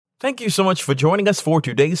Thank you so much for joining us for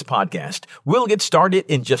today's podcast. We'll get started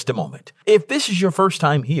in just a moment. If this is your first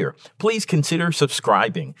time here, please consider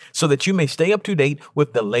subscribing so that you may stay up to date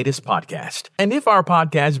with the latest podcast. And if our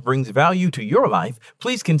podcast brings value to your life,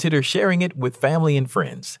 please consider sharing it with family and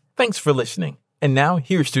friends. Thanks for listening. And now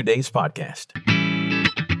here's today's podcast.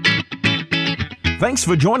 Thanks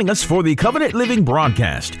for joining us for the Covenant Living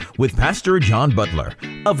broadcast with Pastor John Butler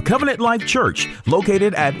of Covenant Life Church,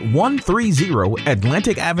 located at 130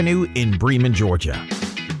 Atlantic Avenue in Bremen, Georgia.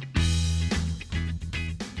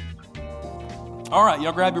 All right,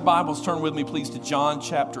 y'all grab your Bibles. Turn with me, please, to John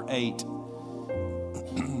chapter 8.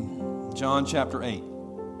 John chapter 8.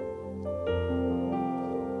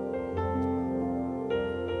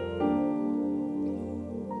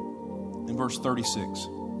 In verse 36.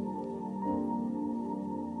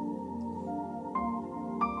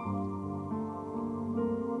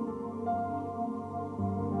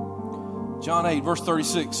 John 8, verse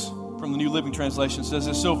 36 from the New Living Translation says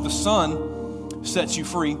this: so if the Son sets you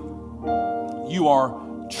free, you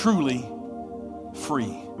are truly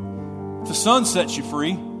free. If the Son sets you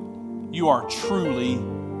free, you are truly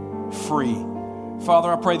free.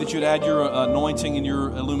 Father, I pray that you'd add your anointing and your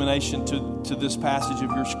illumination to this passage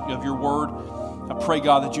of your word. I pray,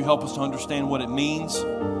 God, that you help us to understand what it means,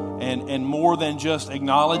 and more than just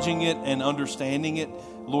acknowledging it and understanding it,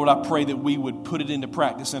 Lord, I pray that we would put it into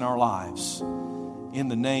practice in our lives. In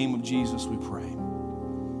the name of Jesus we pray.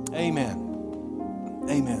 Amen.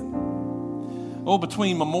 Amen. Oh,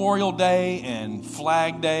 between Memorial Day and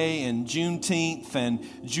Flag Day and Juneteenth and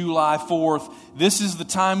July 4th, this is the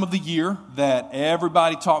time of the year that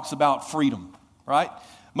everybody talks about freedom, right?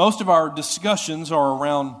 Most of our discussions are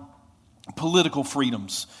around political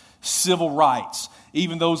freedoms, civil rights,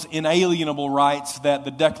 even those inalienable rights that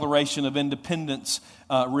the Declaration of Independence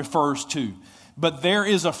refers to. But there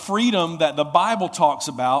is a freedom that the Bible talks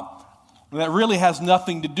about that really has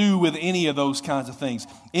nothing to do with any of those kinds of things,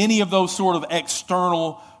 any of those sort of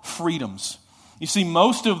external freedoms. You see,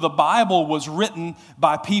 most of the Bible was written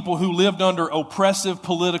by people who lived under oppressive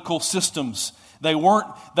political systems. They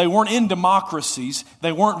weren't in democracies.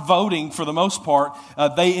 They weren't voting for the most part.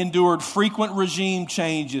 They endured frequent regime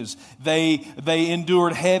changes. They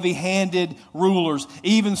endured heavy-handed rulers,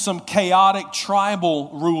 even some chaotic tribal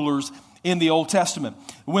rulers in the Old Testament.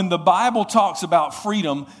 When the Bible talks about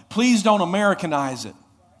freedom, please don't Americanize it.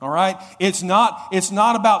 All right? It's not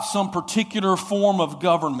about some particular form of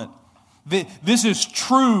government. This is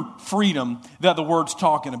true freedom that the word's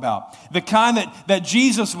talking about. The kind that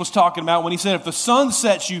Jesus was talking about when he said, if the Son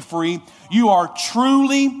sets you free, you are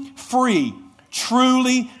truly free.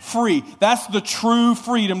 Truly free. That's the true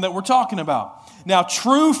freedom that we're talking about. Now,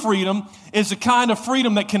 true freedom is the kind of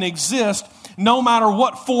freedom that can exist no matter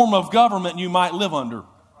what form of government you might live under.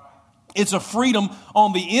 It's a freedom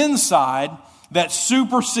on the inside that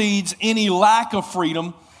supersedes any lack of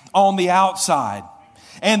freedom on the outside.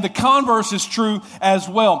 And the converse is true as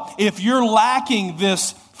well. If you're lacking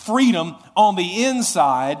this freedom on the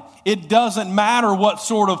inside, it doesn't matter what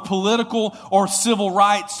sort of political or civil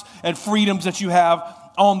rights and freedoms that you have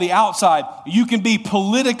on the outside. You can be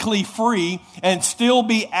politically free and still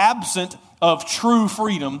be absent of true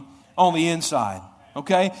freedom on the inside.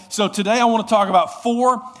 Okay? So today I want to talk about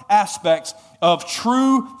 4 aspects of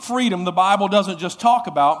true freedom the Bible doesn't just talk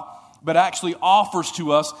about, but actually offers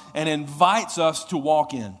to us and invites us to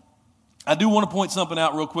walk in. I do want to point something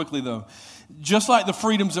out real quickly, though. Just like the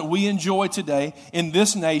freedoms that we enjoy today in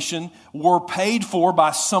this nation were paid for by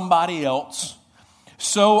somebody else,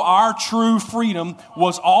 so our true freedom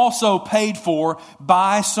was also paid for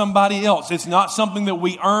by somebody else. It's not something that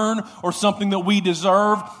we earn or something that we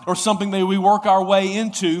deserve or something that we work our way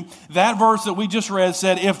into. That verse that we just read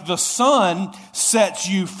said, if the Son sets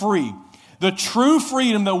you free. The true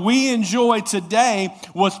freedom that we enjoy today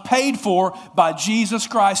was paid for by Jesus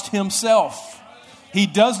Christ himself. He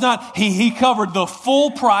covered the full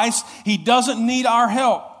price. He doesn't need our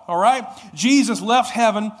help. All right? Jesus left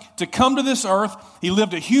heaven to come to this earth. He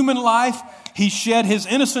lived a human life. He shed his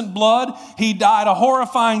innocent blood. He died a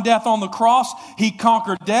horrifying death on the cross. He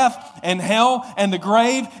conquered death and hell and the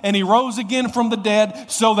grave, and he rose again from the dead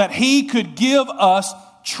so that he could give us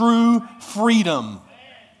true freedom.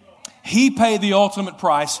 He paid the ultimate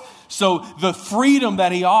price, so the freedom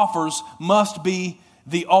that he offers must be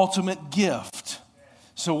the ultimate gift.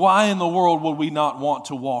 So why in the world would we not want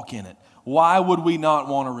to walk in it? Why would we not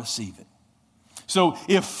want to receive it? So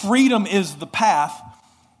if freedom is the path,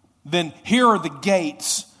 then here are the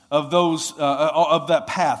gates of that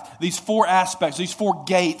path. These 4 aspects, these 4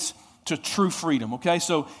 gates to true freedom. Okay,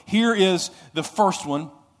 so here is the first one.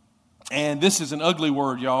 And this is an ugly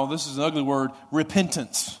word, y'all. This is an ugly word,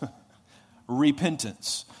 repentance.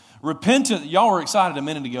 Repentance. Repentance, y'all were excited a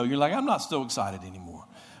minute ago. You're like, I'm not so excited anymore.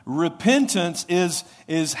 Repentance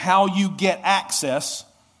is how you get access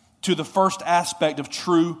to the first aspect of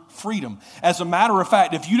true freedom. As a matter of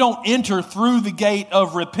fact, if you don't enter through the gate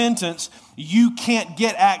of repentance, you can't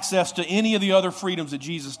get access to any of the other freedoms that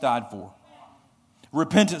Jesus died for.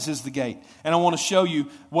 Repentance is the gate. And I want to show you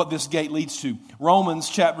what this gate leads to. Romans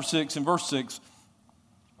chapter 6 and verse 6.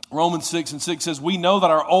 Romans 6 and 6 says, we know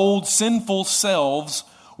that our old sinful selves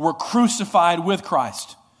were crucified with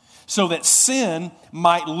Christ, so that sin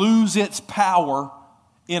might lose its power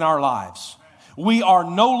in our lives. We are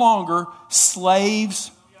no longer slaves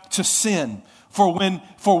to sin. For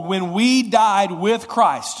when we died with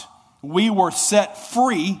Christ, we were set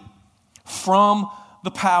free from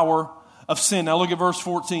the power of sin. Now look at verse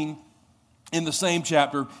 14 in the same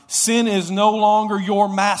chapter. Sin is no longer your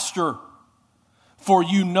master, for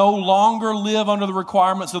you no longer live under the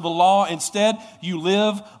requirements of the law. Instead, you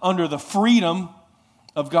live under the freedom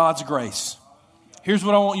of God's grace. Here's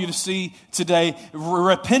what I want you to see today.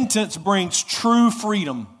 Repentance brings true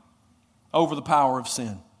freedom over the power of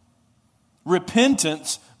sin.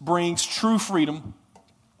 Repentance brings true freedom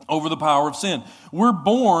over the power of sin. We're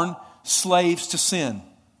born slaves to sin.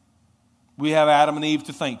 We have Adam and Eve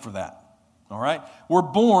to thank for that. All right? We're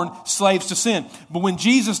born slaves to sin. But when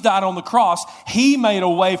Jesus died on the cross, He made a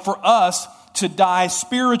way for us to die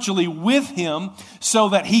spiritually with Him so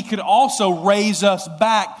that He could also raise us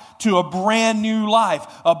back to a brand new life,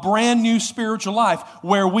 a brand new spiritual life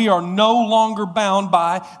where we are no longer bound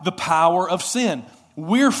by the power of sin.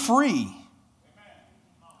 We're free.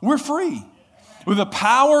 We're free. The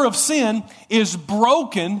power of sin is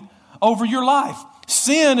broken over your life.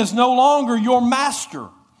 Sin is no longer your master.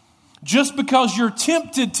 Just because you're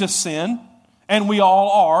tempted to sin, and we all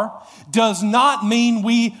are, does not mean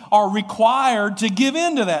we are required to give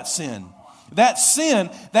in to that sin. That sin,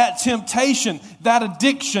 that temptation, that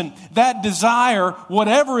addiction, that desire,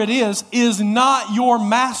 whatever it is not your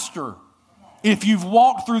master if you've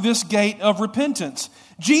walked through this gate of repentance.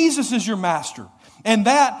 Jesus is your master. And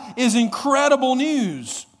that is incredible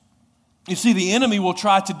news. You see, the enemy will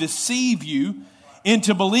try to deceive you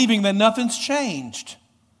into believing that nothing's changed.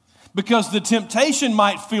 Because the temptation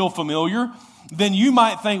might feel familiar, then you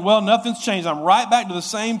might think, well, nothing's changed. I'm right back to the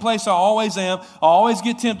same place I always am. I always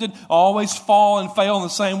get tempted. I always fall and fail in the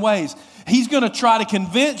same ways. He's going to try to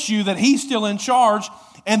convince you that He's still in charge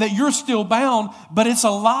and that you're still bound, but it's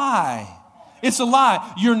a lie. It's a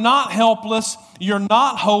lie. You're not helpless. You're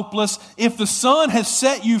not hopeless. If the Son has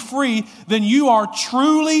set you free, then you are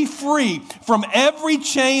truly free from every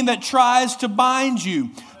chain that tries to bind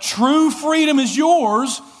you. True freedom is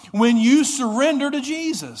yours when you surrender to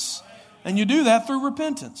Jesus. And you do that through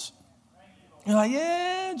repentance. You're like,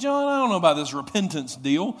 yeah, John, I don't know about this repentance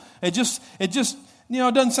deal. It just, it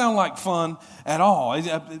doesn't sound like fun at all.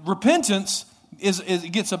 Repentance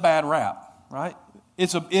it gets a bad rap, right?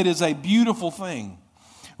 It is a beautiful thing.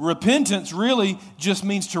 Repentance really just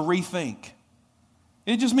means to rethink.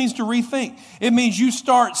 It just means to rethink. It means you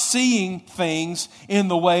start seeing things in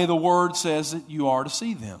the way the Word says that you are to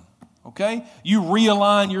see them. Okay? You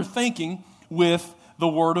realign your thinking with the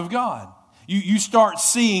Word of God. You start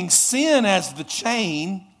seeing sin as the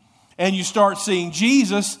chain, and you start seeing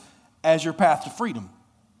Jesus as your path to freedom.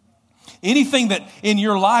 Anything that in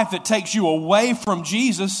your life that takes you away from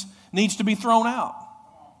Jesus needs to be thrown out.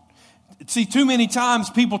 See, too many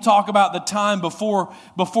times people talk about the time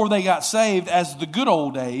before they got saved as the good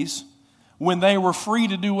old days when they were free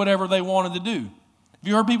to do whatever they wanted to do. Have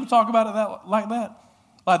you heard people talk about it like that?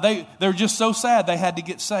 Like they're just so sad they had to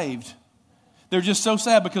get saved. They're just so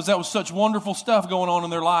sad because that was such wonderful stuff going on in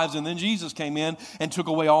their lives, and then Jesus came in and took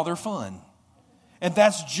away all their fun. And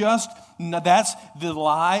that's the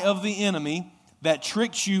lie of the enemy that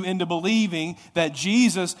tricks you into believing that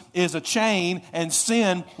Jesus is a chain and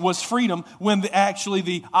sin was freedom, when actually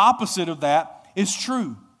the opposite of that is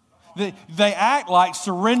true. They act like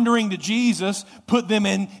surrendering to Jesus put them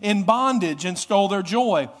in bondage and stole their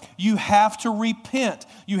joy. You have to repent.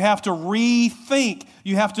 You have to rethink.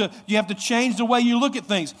 You have to change the way you look at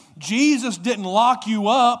things. Jesus didn't lock you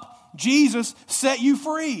up. Jesus set you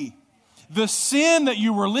free. The sin that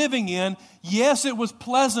you were living in, yes, it was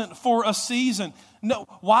pleasant for a season. No,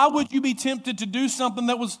 why would you be tempted to do something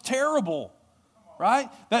that was terrible? Right?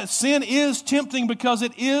 That sin is tempting because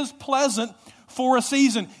it is pleasant for a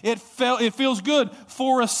season. It feels good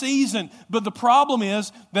for a season. But the problem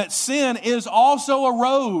is that sin is also a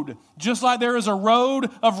road. Just like there is a road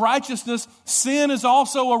of righteousness, sin is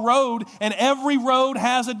also a road, and every road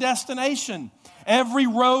has a destination. Every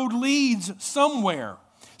road leads somewhere.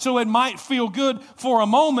 So it might feel good for a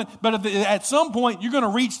moment, but at some point you're going to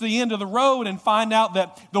reach the end of the road and find out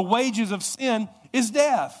that the wages of sin is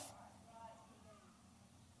death.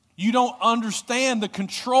 You don't understand the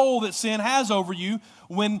control that sin has over you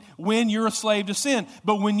when you're a slave to sin.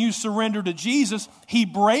 But when you surrender to Jesus, He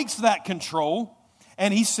breaks that control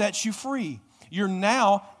and He sets you free. You're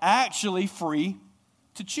now actually free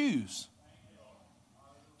to choose.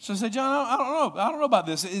 So I said, John, I don't know about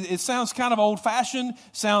this. It sounds kind of old-fashioned.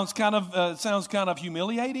 Sounds kind of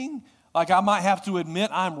humiliating. Like I might have to admit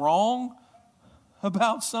I'm wrong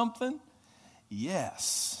about something.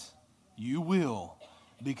 Yes, you will,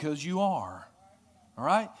 because you are. All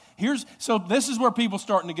right. So this is where people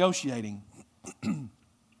start negotiating.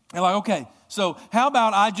 They're like, okay, so how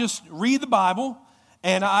about I just read the Bible,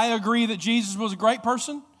 and I agree that Jesus was a great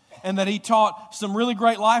person, and that He taught some really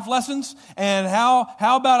great life lessons. And how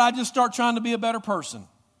about I just start trying to be a better person?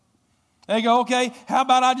 They go, okay, how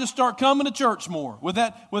about I just start coming to church more? Would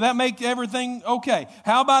that make everything okay?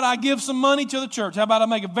 How about I give some money to the church? How about I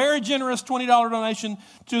make a very generous $20 donation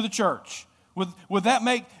to the church? Would that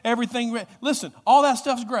make everything? Listen, all that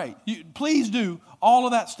stuff's great. Please do all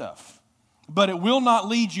of that stuff. But it will not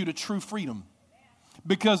lead you to true freedom.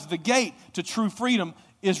 Because the gate to true freedom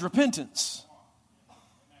is repentance.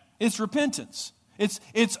 It's repentance.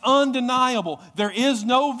 It's undeniable. There is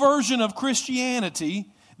no version of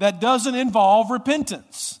Christianity that doesn't involve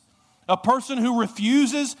repentance. A person who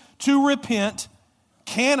refuses to repent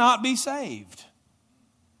cannot be saved.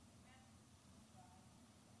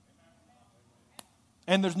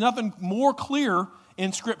 And there's nothing more clear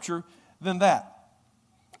in Scripture than that.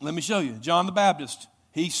 Let me show you. John the Baptist,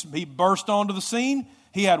 he burst onto the scene.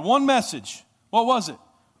 He had one message. What was it?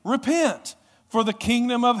 Repent, for the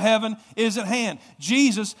kingdom of heaven is at hand.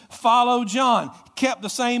 Jesus followed John, kept the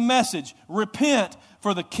same message. Repent,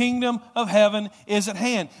 for the kingdom of heaven is at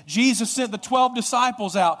hand. Jesus sent the 12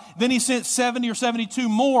 disciples out. Then He sent 70 or 72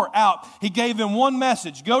 more out. He gave them one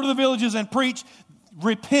message. Go to the villages and preach.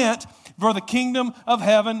 Repent, for the kingdom of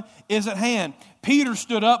heaven is at hand. Peter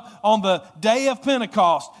stood up on the day of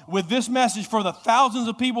Pentecost with this message for the thousands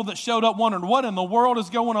of people that showed up wondering what in the world is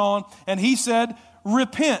going on. And he said,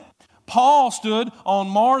 repent. Paul stood on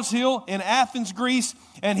Mars Hill in Athens, Greece,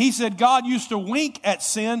 and he said God used to wink at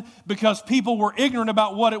sin because people were ignorant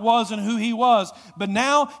about what it was and who He was. But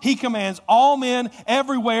now He commands all men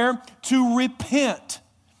everywhere to repent.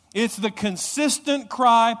 It's the consistent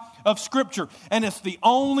cry of Scripture, and it's the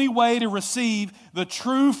only way to receive the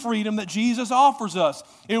true freedom that Jesus offers us.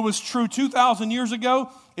 It was true 2,000 years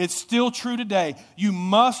ago. It's still true today. You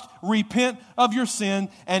must repent of your sin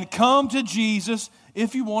and come to Jesus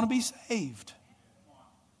if you want to be saved.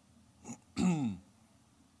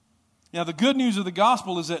 Now, the good news of the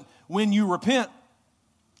gospel is that when you repent,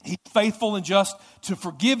 He's faithful and just to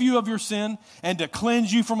forgive you of your sin and to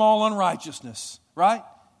cleanse you from all unrighteousness. Right?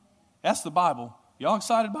 That's the Bible. Y'all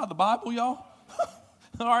excited about the Bible, y'all?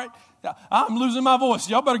 All right. I'm losing my voice.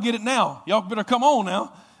 Y'all better get it now. Y'all better come on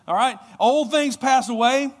now. All right. Old things pass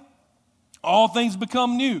away. All things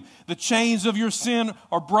become new. The chains of your sin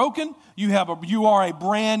are broken. You are a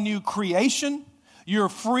brand new creation. You're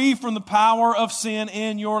free from the power of sin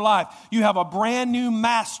in your life. You have a brand new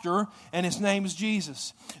master, and His name is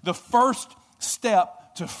Jesus. The first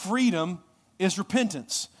step to freedom is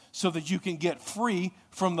repentance, so that you can get free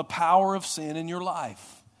from the power of sin in your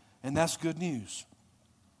life. And that's good news.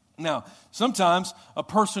 Now, sometimes a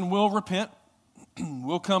person will repent,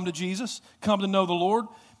 will come to Jesus, come to know the Lord,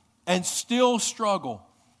 and still struggle,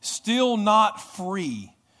 still not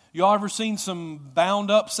free. Y'all ever seen some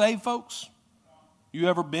bound up saved folks? You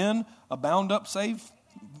ever been a bound up saved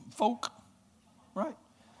folk? Right?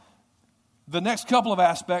 The next couple of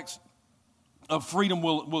aspects of freedom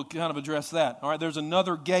will kind of address that. All right, there's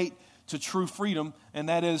another gate to true freedom, and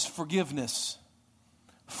that is forgiveness.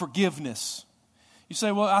 Forgiveness. You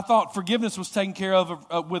say, well, I thought forgiveness was taken care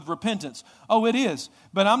of with repentance. Oh, it is.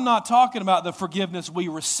 But I'm not talking about the forgiveness we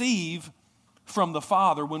receive from the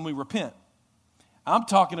Father when we repent. I'm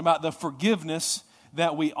talking about the forgiveness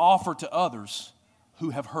that we offer to others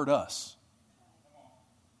who have hurt us.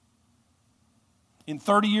 In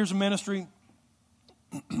 30 years of ministry,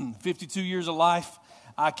 52 years of life,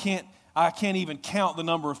 I can't even count the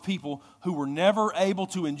number of people who were never able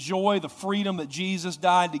to enjoy the freedom that Jesus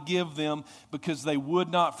died to give them because they would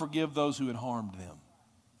not forgive those who had harmed them.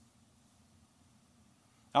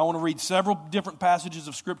 I want to read several different passages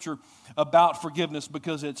of Scripture about forgiveness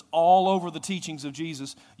because it's all over the teachings of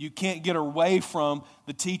Jesus. You can't get away from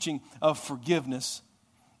the teaching of forgiveness.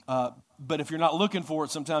 But if you're not looking for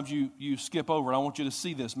it, sometimes you skip over it. I want you to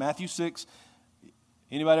see this. Matthew 6,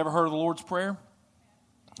 Anybody ever heard of the Lord's Prayer?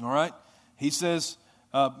 All right. He says,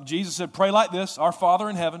 Jesus said, pray like this: Our Father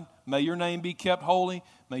in heaven, may your name be kept holy.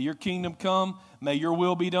 May your kingdom come. May your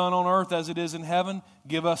will be done on earth as it is in heaven.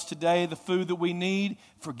 Give us today the food that we need.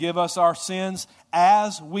 Forgive us our sins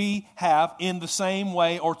as we have, in the same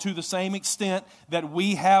way or to the same extent that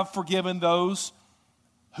we have forgiven those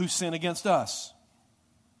who sin against us.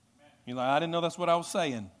 You're like, I didn't know that's what I was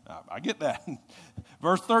saying. I get that.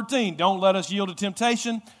 Verse 13, don't let us yield to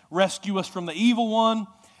temptation. Rescue us from the evil one.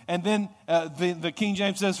 And then the King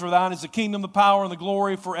James says, for thine is the kingdom, the power, and the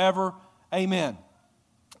glory forever. Amen.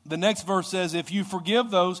 The next verse says, if you forgive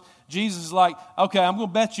those, Jesus is like, okay, I'm going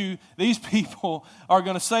to bet you these people are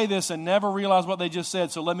going to say this and never realize what they just said,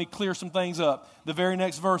 so let me clear some things up. The very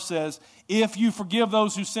next verse says, if you forgive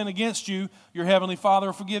those who sin against you, your heavenly Father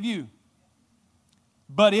will forgive you.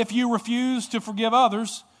 But if you refuse to forgive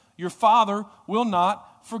others, your Father will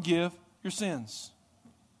not forgive your sins.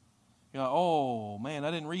 You're like, oh, man,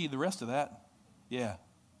 I didn't read the rest of that. Yeah.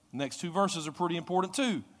 The next two verses are pretty important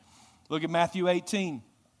too. Look at Matthew 18,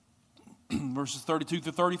 verses 32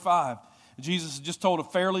 through 35. Jesus just told a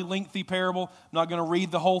fairly lengthy parable. I'm not going to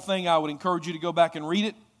read the whole thing. I would encourage you to go back and read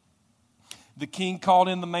it. The king called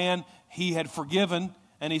in the man he had forgiven,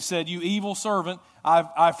 and he said, you evil servant,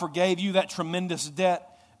 I forgave you that tremendous debt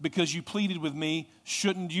because you pleaded with me.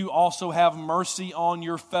 Shouldn't you also have mercy on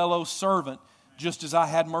your fellow servant, just as I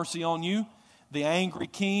had mercy on you? The angry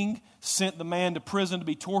king sent the man to prison to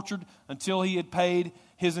be tortured until he had paid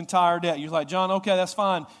his entire debt. You're like, John, okay, that's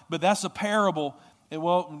fine, but that's a parable. And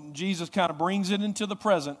well, Jesus kind of brings it into the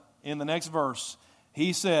present in the next verse.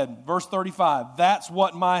 He said, verse 35, that's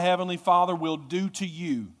what my heavenly Father will do to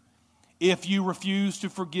you if you refuse to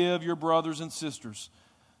forgive your brothers and sisters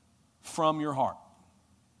from your heart.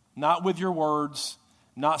 Not with your words,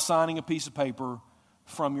 not signing a piece of paper,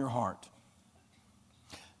 from your heart.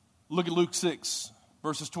 Look at Luke 6,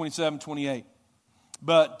 verses 27, 28.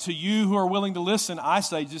 But to you who are willing to listen, I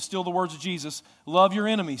say, just still the words of Jesus, love your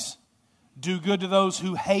enemies. Do good to those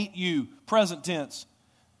who hate you, present tense.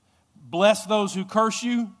 Bless those who curse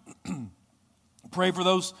you. Pray for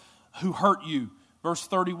those who hurt you. Verse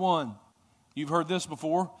 31, you've heard this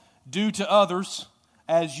before. Do to others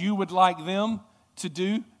as you would like them to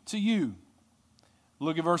do to you.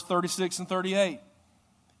 Look at verse 36 and 38.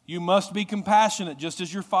 You must be compassionate just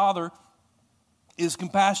as your Father is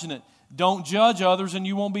compassionate. Don't judge others and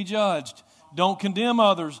you won't be judged. Don't condemn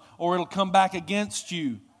others or it'll come back against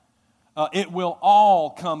you. It will all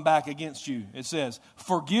come back against you, it says.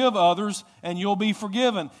 Forgive others and you'll be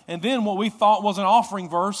forgiven. And then what we thought was an offering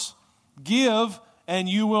verse, give and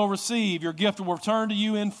you will receive. Your gift will return to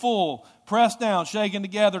you in full, pressed down, shaken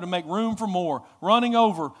together to make room for more, running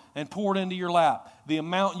over and poured into your lap. The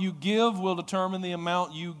amount you give will determine the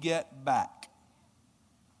amount you get back.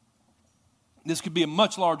 This could be a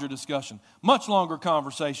much larger discussion, much longer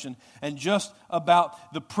conversation, and just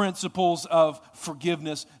about the principles of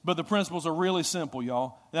forgiveness. But the principles are really simple,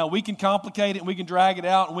 y'all. Now, we can complicate it, and we can drag it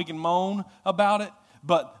out, and we can moan about it,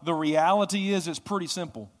 but the reality is it's pretty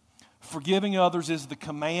simple. Forgiving others is the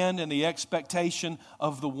command and the expectation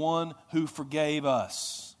of the one who forgave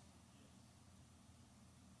us.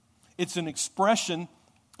 It's an expression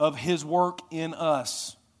of His work in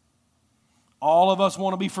us. All of us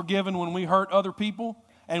want to be forgiven when we hurt other people,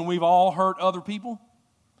 and we've all hurt other people.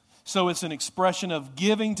 So it's an expression of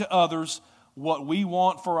giving to others what we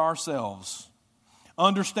want for ourselves.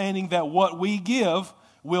 Understanding that what we give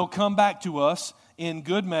will come back to us in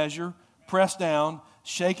good measure, pressed down,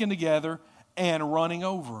 shaken together, and running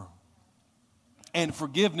over. And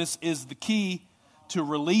forgiveness is the key to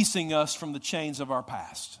releasing us from the chains of our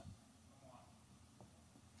past.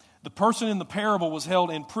 The person in the parable was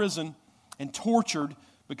held in prison and tortured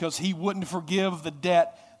because he wouldn't forgive the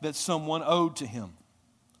debt that someone owed to him.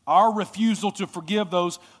 Our refusal to forgive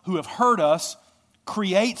those who have hurt us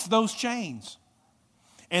creates those chains.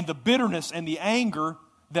 And the bitterness and the anger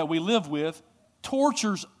that we live with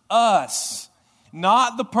tortures us,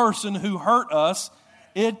 not the person who hurt us.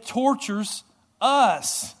 It tortures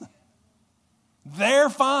us. They're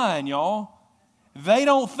fine, y'all. They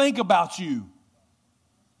don't think about you.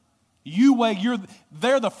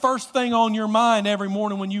 They're the first thing on your mind every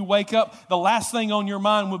morning when you wake up. The last thing on your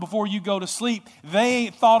mind before you go to sleep. They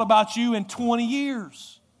ain't thought about you in 20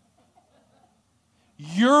 years.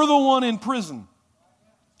 You're the one in prison.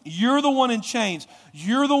 You're the one in chains.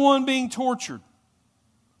 You're the one being tortured.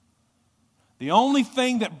 The only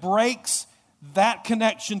thing that breaks that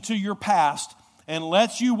connection to your past and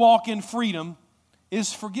lets you walk in freedom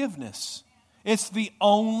is forgiveness. It's the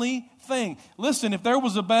only thing. Listen, if there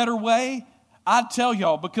was a better way, I tell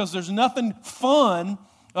y'all, because there's nothing fun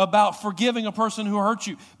about forgiving a person who hurt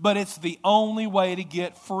you, but it's the only way to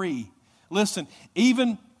get free. Listen,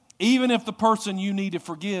 even if the person you need to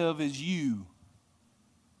forgive is you.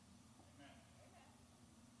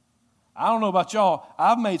 I don't know about y'all,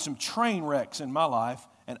 I've made some train wrecks in my life,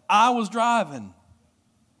 and I was driving,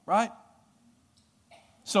 right?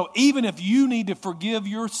 So even if you need to forgive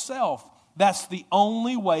yourself, that's the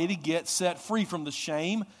only way to get set free from the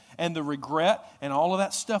shame and the regret and all of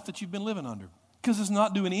that stuff that you've been living under. Because it's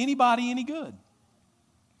not doing anybody any good.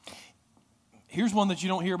 Here's one that you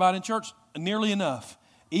don't hear about in church nearly enough.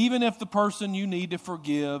 Even if the person you need to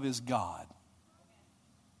forgive is God.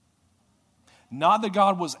 Not that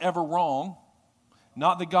God was ever wrong.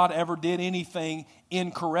 Not that God ever did anything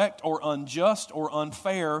incorrect or unjust or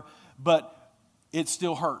unfair, but it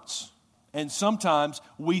still hurts. And sometimes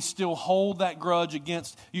we still hold that grudge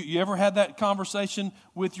against. You ever had that conversation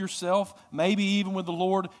with yourself? Maybe even with the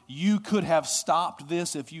Lord. You could have stopped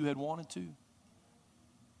this if you had wanted to.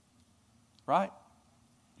 Right?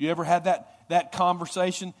 You ever had that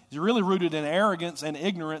conversation? It's really rooted in arrogance and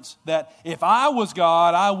ignorance that if I was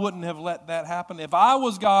God, I wouldn't have let that happen. If I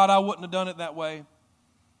was God, I wouldn't have done it that way.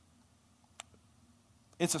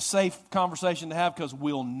 It's a safe conversation to have because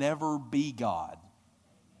we'll never be God.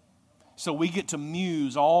 So we get to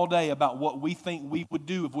muse all day about what we think we would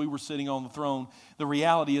do if we were sitting on the throne. The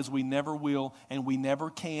reality is we never will and we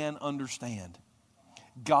never can understand.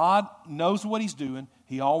 God knows what He's doing.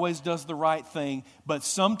 He always does the right thing, but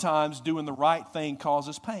sometimes doing the right thing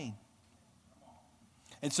causes pain.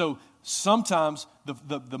 And so sometimes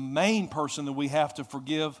the main person that we have to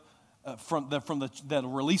forgive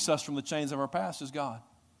that'll release us from the chains of our past is God.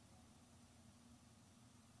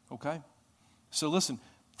 Okay? So listen,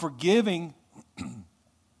 forgiving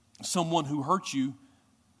someone who hurt you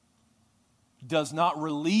does not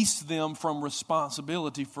release them from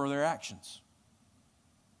responsibility for their actions.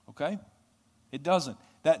 Okay? It doesn't.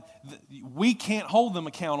 We can't hold them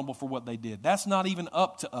accountable for what they did. That's not even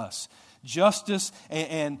up to us. Justice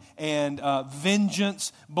and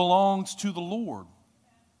vengeance belongs to the Lord.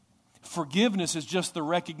 Forgiveness is just the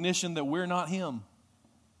recognition that we're not Him.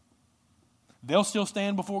 They'll still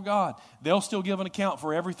stand before God. They'll still give an account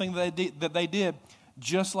for everything that they did,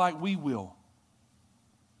 just like we will.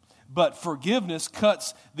 But forgiveness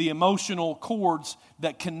cuts the emotional cords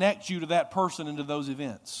that connect you to that person and to those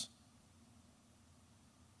events.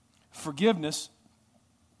 Forgiveness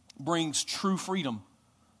brings true freedom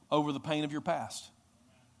over the pain of your past.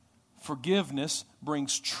 Forgiveness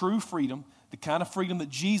brings true freedom, the kind of freedom that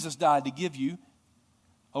Jesus died to give you,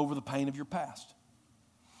 over the pain of your past.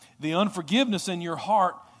 The unforgiveness in your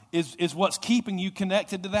heart is what's keeping you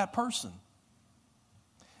connected to that person.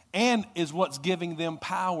 And is what's giving them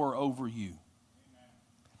power over you.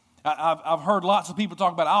 I've heard lots of people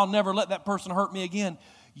talk about, I'll never let that person hurt me again.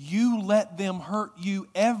 You let them hurt you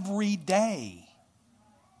every day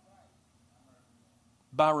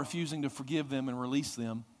by refusing to forgive them and release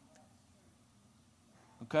them.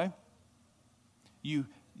 Okay? You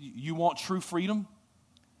want true freedom?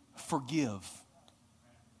 Forgive.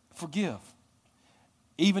 Forgive.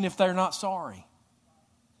 Even if they're not sorry.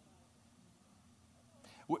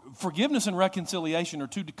 Forgiveness and reconciliation are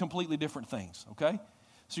two completely different things, okay?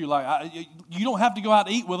 So you're like, you don't have to go out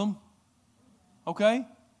to eat with them, okay?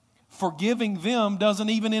 Forgiving them doesn't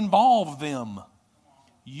even involve them.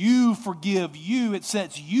 You forgive you, it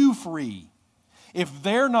sets you free. If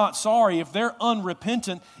they're not sorry, if they're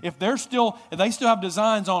unrepentant, if they still have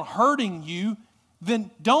designs on hurting you, then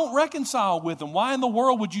don't reconcile with them. Why in the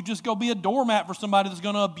world would you just go be a doormat for somebody that's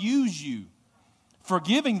going to abuse you?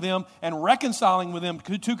 Forgiving them and reconciling with them,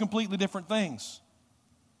 two completely different things.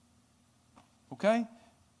 Okay?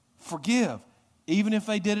 Forgive, even if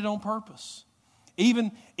they did it on purpose.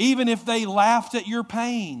 Even if they laughed at your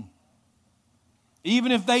pain.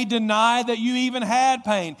 Even if they denied that you even had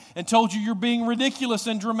pain and told you you're being ridiculous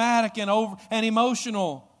and dramatic and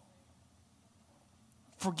emotional.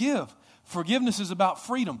 Forgive. Forgiveness is about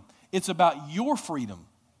freedom. It's about your freedom,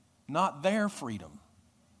 not their freedom.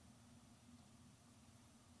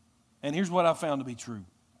 And here's what I found to be true.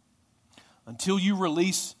 Until you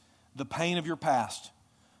release the pain of your past,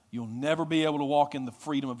 you'll never be able to walk in the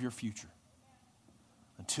freedom of your future.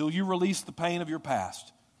 Until you release the pain of your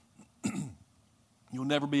past, you'll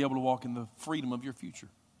never be able to walk in the freedom of your future.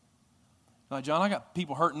 Like, John, I got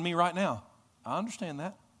people hurting me right now. I understand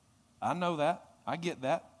that. I know that. I get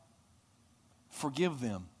that. Forgive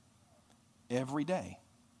them every day.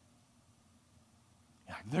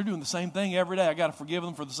 They're doing the same thing every day. I got to forgive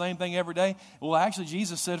them for the same thing every day. Well, actually,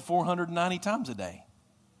 Jesus said 490 times a day.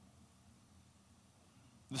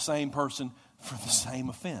 The same person for the same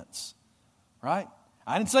offense, right?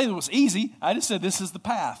 I didn't say it was easy. I just said this is the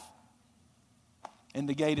path. And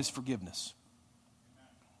the gate is forgiveness.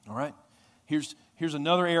 All right? Here's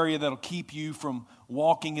another area that'll keep you from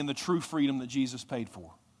walking in the true freedom that Jesus paid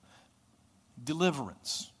for.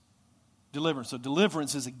 Deliverance. Deliverance. So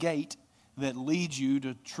deliverance is a gate that leads you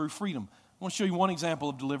to true freedom. I want to show you one example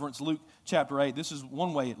of deliverance. Luke chapter 8. This is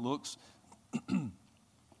one way it looks.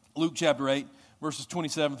 Luke chapter 8, verses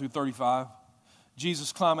 27 through 35.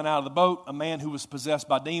 Jesus climbing out of the boat, a man who was possessed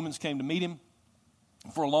by demons came to meet him.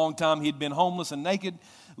 For a long time he had been homeless and naked,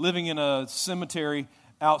 living in a cemetery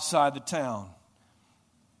outside the town.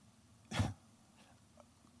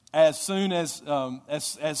 As soon as I'm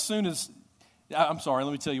sorry,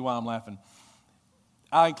 let me tell you why I'm laughing.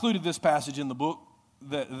 I included this passage in the book,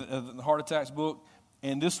 the Heart Attacks book,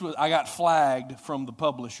 and I got flagged from the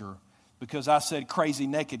publisher because I said crazy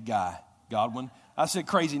naked guy, Godwin. I said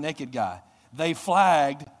crazy naked guy. They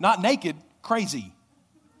flagged, not naked, crazy.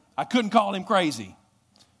 I couldn't call him crazy.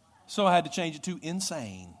 So I had to change it to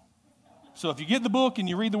insane. So if you get the book and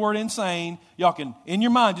you read the word insane, y'all can, in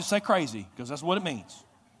your mind, just say crazy, because that's what it means.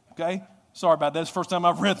 Okay? Sorry about that. It's the first time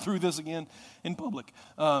I've read through this again in public.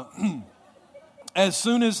 As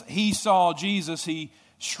soon as he saw Jesus, he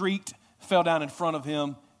shrieked, fell down in front of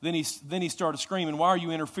him. Then he started screaming, "Why are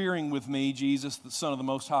you interfering with me, Jesus, the Son of the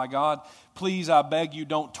Most High God? Please, I beg you,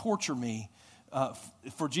 don't torture me."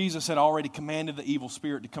 For Jesus had already commanded the evil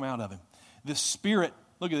spirit to come out of him. This spirit,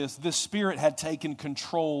 look at this, this spirit had taken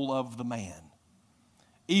control of the man.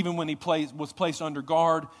 Even when he was placed under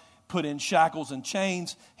guard, put in shackles and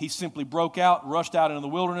chains, he simply broke out, rushed out into the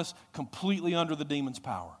wilderness, completely under the demon's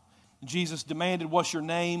power. Jesus demanded, "What's your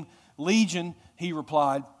name?" "Legion," he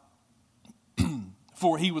replied,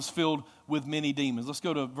 for he was filled with many demons. Let's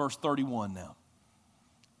go to verse 31 now.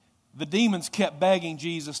 The demons kept begging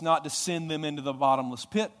Jesus not to send them into the bottomless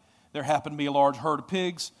pit. There happened to be a large herd of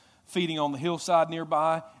pigs feeding on the hillside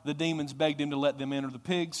nearby. The demons begged him to let them enter the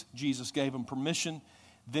pigs. Jesus gave them permission.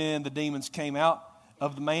 Then the demons came out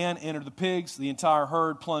of the man, entered the pigs. The entire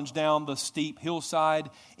herd plunged down the steep hillside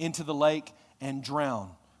into the lake and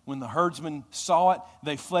drowned. When the herdsmen saw it,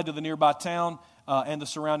 they fled to the nearby town and the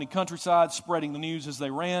surrounding countryside, spreading the news as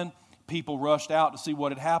they ran. People rushed out to see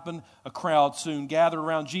what had happened. A crowd soon gathered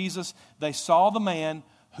around Jesus. They saw the man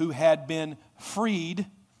who had been freed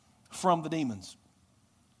from the demons.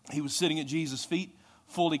 He was sitting at Jesus' feet,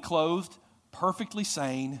 fully clothed, perfectly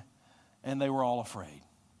sane, and they were all afraid.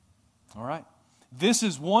 All right? This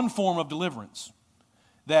is one form of deliverance.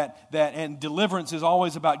 And deliverance is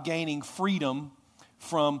always about gaining freedom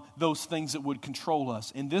from those things that would control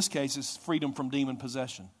us. In this case, it's freedom from demon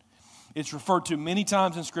possession. It's referred to many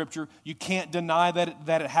times in Scripture. You can't deny that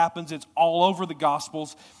it happens. It's all over the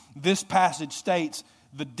Gospels. This passage states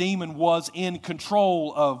the demon was in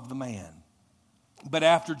control of the man. But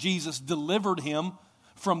after Jesus delivered him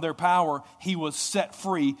from their power, he was set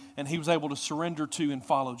free and he was able to surrender to and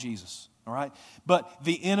follow Jesus. All right? But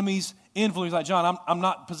the enemy's influence, like, John, I'm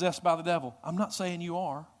not possessed by the devil. I'm not saying you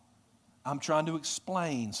are. I'm trying to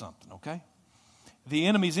explain something, okay? The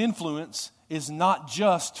enemy's influence is not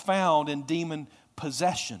just found in demon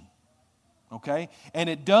possession, okay? And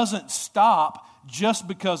it doesn't stop just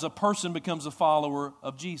because a person becomes a follower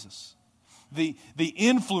of Jesus. The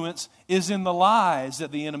influence is in the lies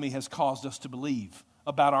that the enemy has caused us to believe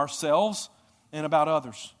about ourselves and about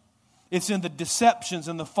others. It's in the deceptions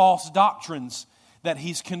and the false doctrines that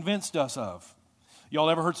he's convinced us of. Y'all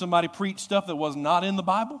ever heard somebody preach stuff that was not in the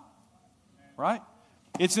Bible? Right?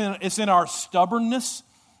 It's in our stubbornness.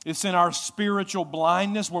 It's in our spiritual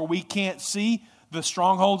blindness where we can't see the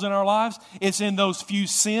strongholds in our lives. It's in those few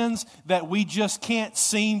sins that we just can't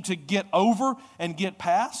seem to get over and get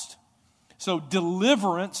past. So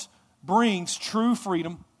deliverance brings true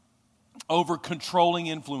freedom over controlling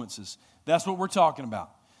influences. That's what we're talking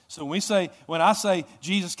about. So when I say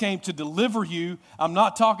Jesus came to deliver you, I'm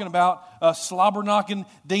not talking about a slobber-knocking,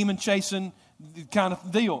 demon-chasing kind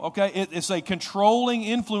of deal, okay? It's a controlling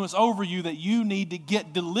influence over you that you need to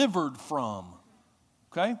get delivered from,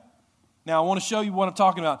 okay? Now, I want to show you what I'm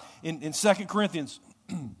talking about. In 2 Corinthians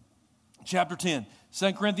chapter 10,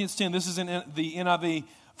 2 Corinthians 10, this is in the NIV.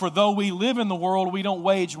 "For though we live in the world, we don't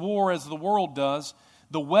wage war as the world does.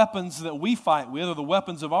 The weapons that we fight with, or the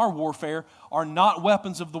weapons of our warfare, are not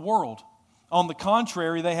weapons of the world. On the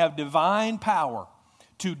contrary, they have divine power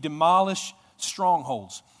to demolish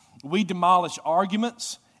strongholds. We demolish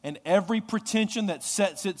arguments and every pretension that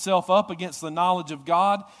sets itself up against the knowledge of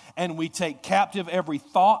God, and we take captive every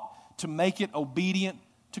thought to make it obedient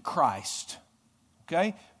to Christ."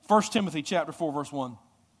 Okay? 1 Timothy chapter 4, verse 1.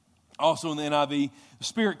 Also in the NIV, the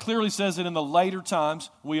Spirit clearly says that in the later times,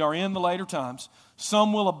 we are in the later times,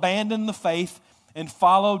 some will abandon the faith and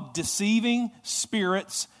follow deceiving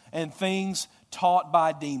spirits and things taught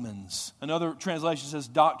by demons. Another translation says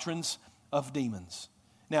doctrines of demons.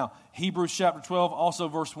 Now, Hebrews chapter 12, also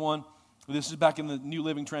verse 1. This is back in the New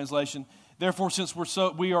Living Translation. Therefore, since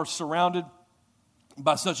we are surrounded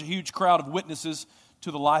by such a huge crowd of witnesses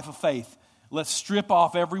to the life of faith, let's strip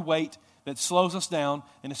off every weight that slows us down,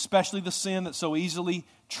 and especially the sin that so easily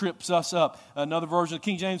trips us up. Another version of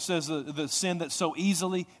King James says the sin that so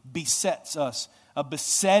easily besets us. A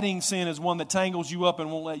besetting sin is one that tangles you up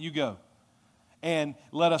and won't let you go. And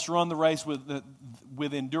let us run the race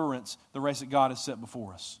with endurance, the race that God has set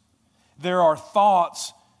before us. There are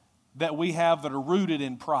thoughts that we have that are rooted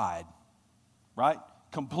in pride, right?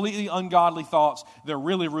 Completely ungodly thoughts. They're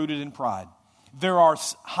really rooted in pride. There are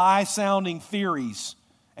high-sounding theories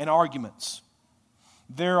and arguments.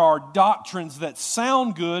 There are doctrines that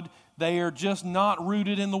sound good. They are just not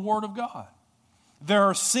rooted in the Word of God. There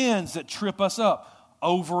are sins that trip us up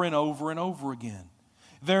over and over and over again.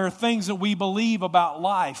 There are things that we believe about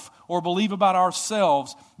life or believe about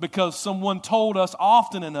ourselves because someone told us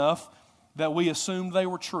often enough that we assumed they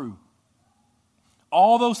were true.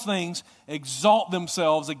 All those things exalt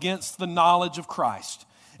themselves against the knowledge of Christ,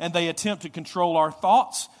 and they attempt to control our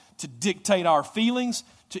thoughts, to dictate our feelings,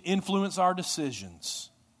 to influence our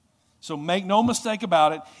decisions. So make no mistake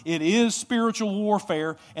about it, it is spiritual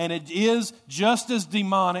warfare, and it is just as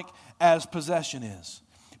demonic as possession is.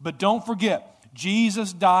 But don't forget,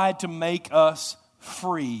 Jesus died to make us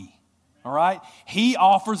free. All right? He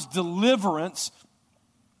offers deliverance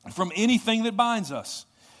from anything that binds us.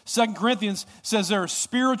 2 Corinthians says there are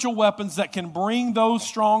spiritual weapons that can bring those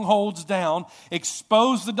strongholds down,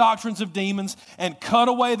 expose the doctrines of demons, and cut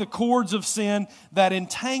away the cords of sin that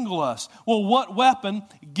entangle us. Well, what weapon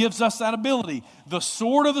gives us that ability? The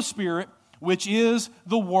sword of the Spirit, which is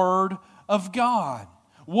the Word of God.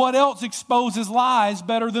 What else exposes lies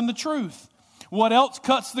better than the truth? What else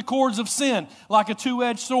cuts the cords of sin like a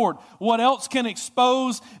two-edged sword? What else can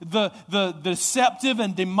expose the deceptive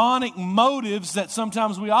and demonic motives that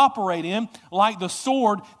sometimes we operate in, like the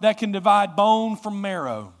sword that can divide bone from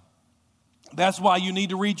marrow? That's why you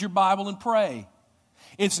need to read your Bible and pray.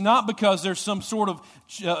 It's not because there's some sort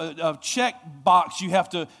of check box you have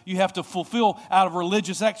to fulfill out of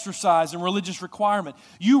religious exercise and religious requirement.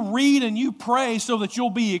 You read and you pray so that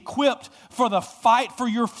you'll be equipped for the fight for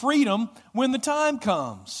your freedom when the time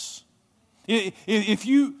comes. If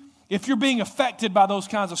you're being affected by those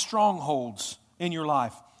kinds of strongholds in your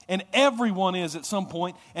life, and everyone is at some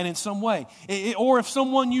point and in some way, or if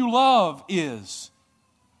someone you love is,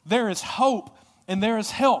 there is hope and there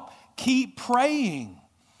is help. Keep praying.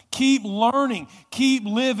 Keep learning, keep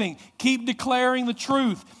living, keep declaring the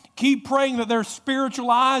truth. Keep praying that their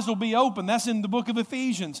spiritual eyes will be open. That's in the book of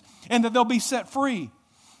Ephesians. And that they'll be set free.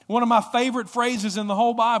 One of my favorite phrases in the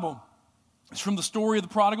whole Bible is from the story of the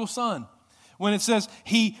prodigal son. When it says,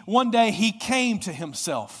 one day he came to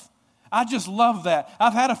himself. I just love that.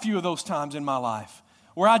 I've had a few of those times in my life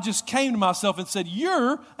where I just came to myself and said,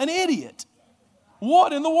 "You're an idiot.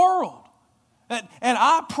 What in the world?" And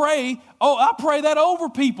I pray that over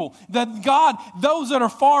people, that God, those that are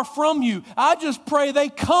far from you, I just pray they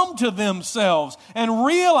come to themselves and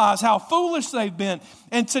realize how foolish they've been.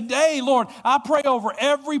 And today, Lord, I pray over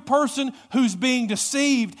every person who's being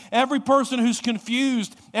deceived, every person who's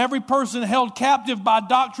confused, every person held captive by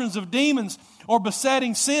doctrines of demons or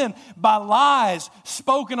besetting sin, by lies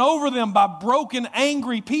spoken over them by broken,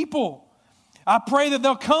 angry people. I pray that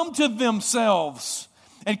they'll come to themselves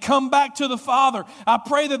and come back to the Father. I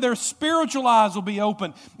pray that their spiritual eyes will be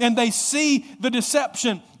open and they see the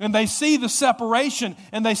deception and they see the separation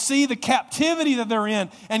and they see the captivity that they're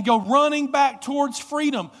in and go running back towards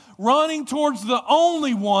freedom, running towards the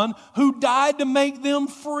only one who died to make them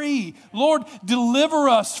free. Lord, deliver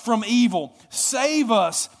us from evil, save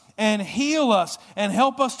us and heal us and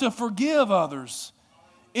help us to forgive others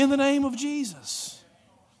in the name of Jesus.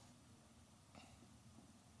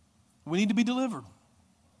 We need to be delivered.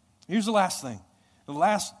 Here's the last thing. The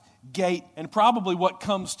last gate, and probably what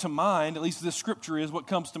comes to mind, at least this scripture is what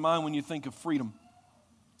comes to mind when you think of freedom.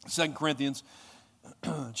 2 Corinthians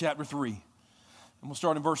chapter 3. And we'll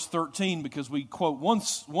start in verse 13 because we quote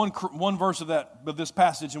one verse of this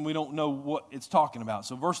passage and we don't know what it's talking about.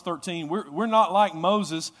 So verse 13, we're not like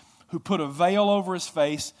Moses who put a veil over his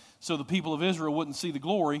face so the people of Israel wouldn't see the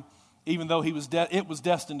glory, even though it was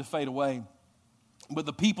destined to fade away. But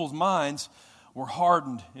the people's minds were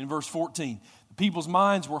hardened in verse 14. People's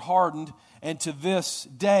minds were hardened, and to this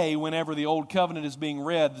day, whenever the Old Covenant is being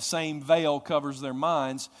read, the same veil covers their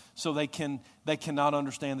minds, so they cannot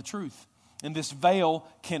understand the truth. And this veil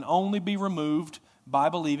can only be removed by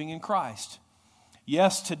believing in Christ.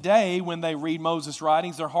 Yes, today, when they read Moses'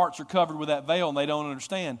 writings, their hearts are covered with that veil and they don't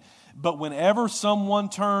understand. But whenever someone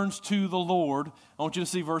turns to the Lord, I want you to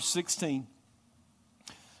see verse 16.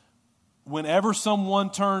 Whenever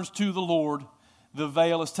someone turns to the Lord, the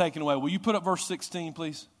veil is taken away. Will you put up verse 16,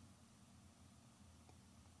 please?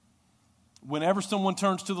 Whenever someone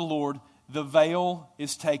turns to the Lord, the veil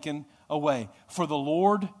is taken away. For the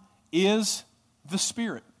Lord is the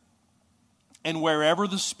Spirit. And wherever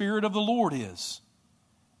the Spirit of the Lord is,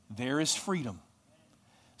 there is freedom.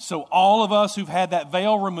 So all of us who've had that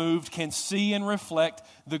veil removed can see and reflect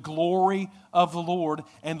the glory of the Lord.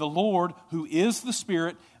 And the Lord, who is the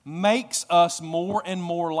Spirit, makes us more and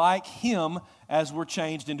more like Him as we're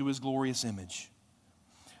changed into His glorious image.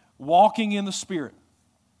 Walking in the Spirit.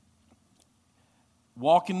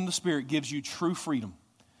 Walking in the Spirit gives you true freedom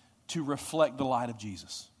to reflect the light of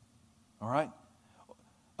Jesus. All right?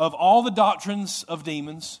 Of all the doctrines of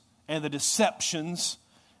demons and the deceptions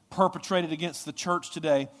perpetrated against the church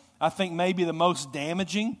today, I think maybe the most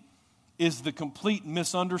damaging is the complete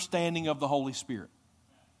misunderstanding of the Holy Spirit.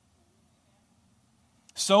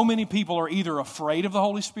 So many people are either afraid of the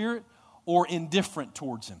Holy Spirit or indifferent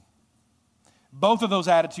towards Him. Both of those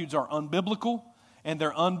attitudes are unbiblical and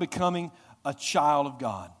they're unbecoming a child of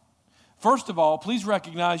God. First of all, please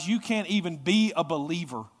recognize you can't even be a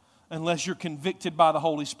believer unless you're convicted by the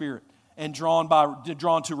Holy Spirit and drawn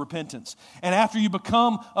to repentance. And after you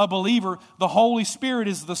become a believer, the Holy Spirit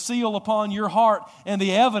is the seal upon your heart and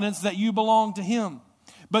the evidence that you belong to Him.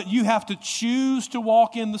 But you have to choose to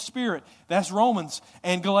walk in the Spirit. That's Romans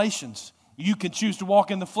and Galatians. You can choose to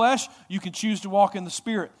walk in the flesh. You can choose to walk in the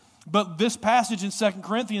Spirit. But this passage in 2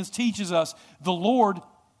 Corinthians teaches us the Lord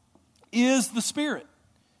is the Spirit.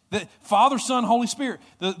 The Father, Son, Holy Spirit,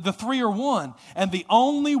 the three are one. And the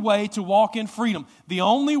only way to walk in freedom, the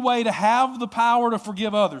only way to have the power to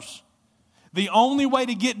forgive others, the only way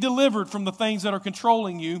to get delivered from the things that are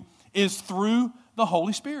controlling you is through the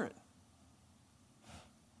Holy Spirit.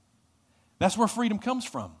 That's where freedom comes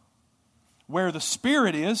from. Where the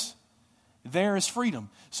Spirit is, there is freedom.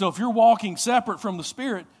 So if you're walking separate from the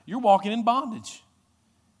Spirit, you're walking in bondage.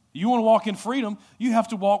 You want to walk in freedom, you have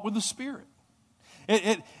to walk with the Spirit.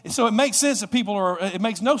 So it makes sense that it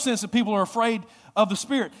makes no sense that people are afraid of the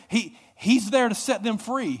Spirit. He's there to set them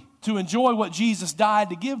free, to enjoy what Jesus died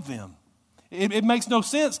to give them. It makes no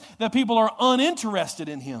sense that people are uninterested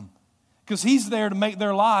in Him, because He's there to make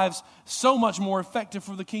their lives so much more effective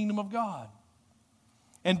for the kingdom of God.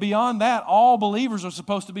 And beyond that, all believers are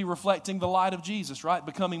supposed to be reflecting the light of Jesus, right?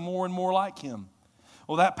 Becoming more and more like Him.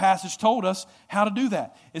 Well, that passage told us how to do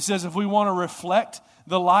that. It says if we want to reflect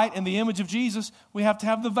the light and the image of Jesus, we have to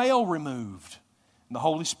have the veil removed. And the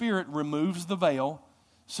Holy Spirit removes the veil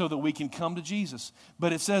so that we can come to Jesus.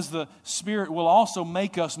 But it says the Spirit will also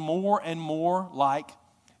make us more and more like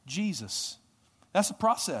Jesus. That's a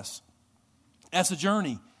process. That's a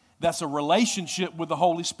journey. That's a relationship with the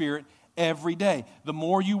Holy Spirit every day. The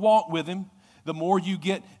more you walk with Him, the more you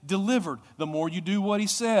get delivered, the more you do what He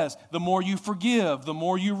says, the more you forgive, the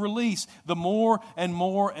more you release, the more and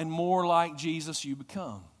more and more like Jesus you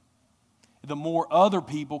become. The more other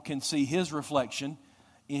people can see His reflection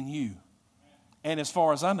in you. And as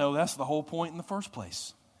far as I know, that's the whole point in the first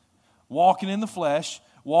place. Walking in the flesh,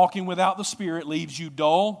 walking without the Spirit leaves you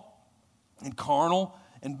dull and carnal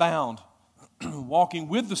and bound. Walking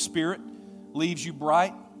with the Spirit leaves you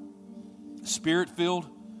bright, Spirit-filled,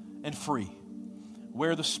 and free.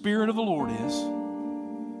 Where the Spirit of the Lord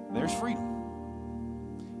is, there's freedom.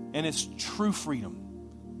 And it's true freedom.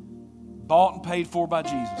 Bought and paid for by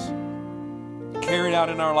Jesus. Carried out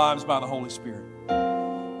in our lives by the Holy Spirit.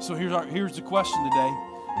 So here's the question today.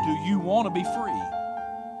 Do you want to be free?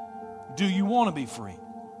 Do you want to be free?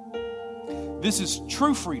 This is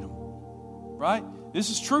true freedom, right? This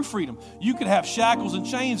is true freedom. You could have shackles and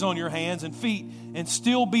chains on your hands and feet and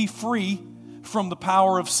still be free from the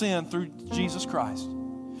power of sin through Jesus Christ.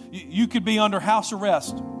 You could be under house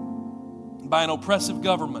arrest by an oppressive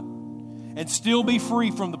government and still be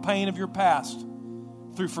free from the pain of your past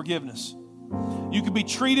through forgiveness. You could be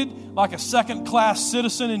treated like a second-class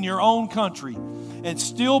citizen in your own country and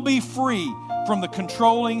still be free from the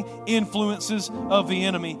controlling influences of the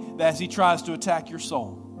enemy as he tries to attack your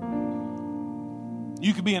soul.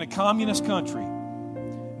 You could be in a communist country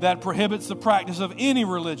that prohibits the practice of any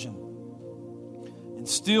religion and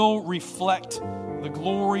still reflect the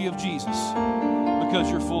glory of Jesus because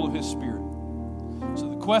you're full of His Spirit. So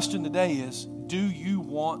the question today is, Do you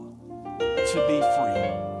want to be free?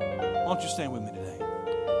 Why don't you stand with me today?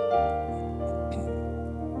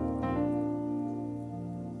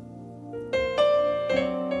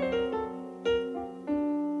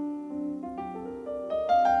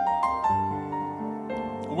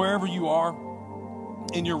 Wherever you are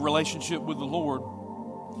in your relationship with the Lord.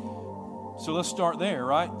 So let's start there,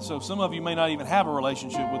 right? So some of you may not even have a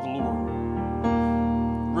relationship with the Lord.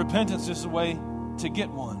 Repentance is the way to get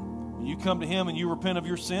one. When you come to Him and you repent of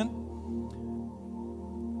your sin,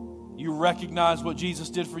 you recognize what Jesus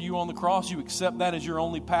did for you on the cross, you accept that as your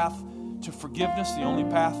only path to forgiveness, the only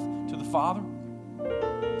path to the Father.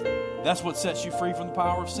 That's what sets you free from the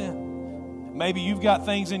power of sin. Maybe you've got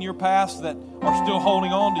things in your past that are still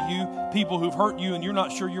holding on to you, people who've hurt you, and you're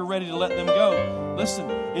not sure you're ready to let them go. Listen,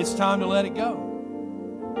 it's time to let it go.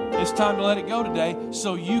 It's time to let it go today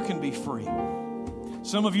so you can be free.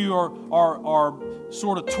 Some of you are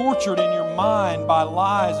sort of tortured in your mind by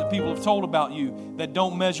lies that people have told about you that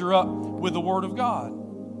don't measure up with the Word of God.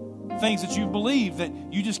 Things that you believe that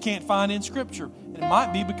you just can't find in Scripture. And it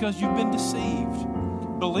might be because you've been deceived.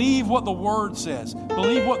 Believe what the Word says.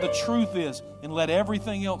 Believe what the truth is, and let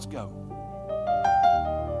everything else go.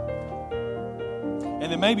 And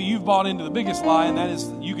then maybe you've bought into the biggest lie, and that is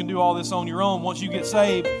you can do all this on your own. Once you get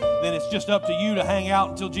saved, then it's just up to you to hang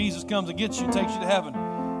out until Jesus comes and gets you and takes you to heaven.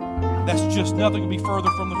 That's just nothing to be further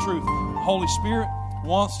from the truth. The Holy Spirit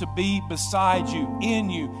wants to be beside you, in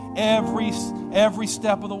you, every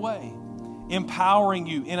step of the way, empowering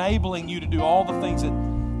you, enabling you to do all the things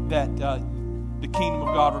that the kingdom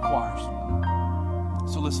of God requires.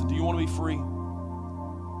 So listen, do you want to be free?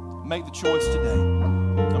 Make the choice today.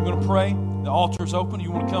 I'm going to pray. The altar is open. You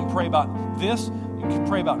want to come pray about this? You can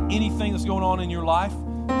pray about anything that's going on in your life.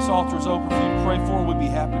 This altar is open for you to pray for. We'd be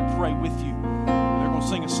happy to pray with you. They're going to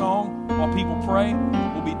sing a song while people pray.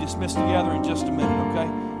 We'll be dismissed together in just a minute, okay?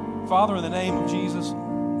 Father, in the name of Jesus,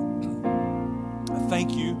 I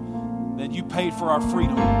thank you that you paid for our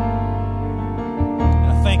freedom.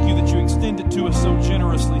 Thank you that you extended to us so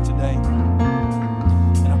generously today.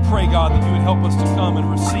 And I pray, God, that you would help us to come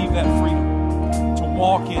and receive that freedom, to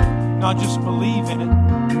walk in it, not just believe in it,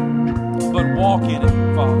 but walk in it,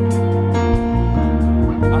 Father.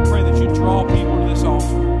 I pray that you draw people to this altar.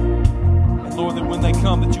 And Lord, that when they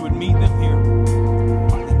come, that you would meet them here.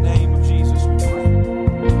 In the name of Jesus, we pray.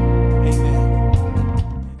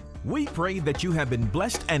 Amen. We pray that you have been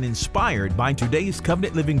blessed and inspired by today's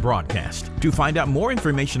Covenant Living broadcast. To find out more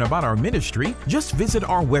information about our ministry, just visit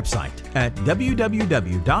our website at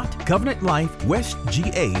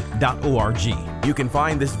www.covenantlifewestga.org. You can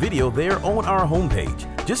find this video there on our homepage.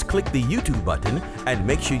 Just click the YouTube button and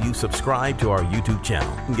make sure you subscribe to our YouTube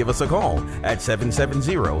channel. Give us a call at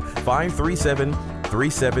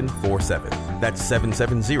 770-537-3747. That's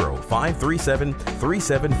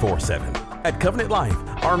 770-537-3747. At Covenant Life,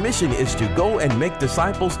 our mission is to go and make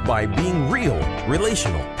disciples by being real,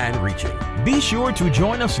 relational, and reaching. Be sure to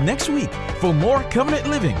join us next week for more Covenant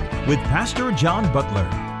Living with Pastor John Butler.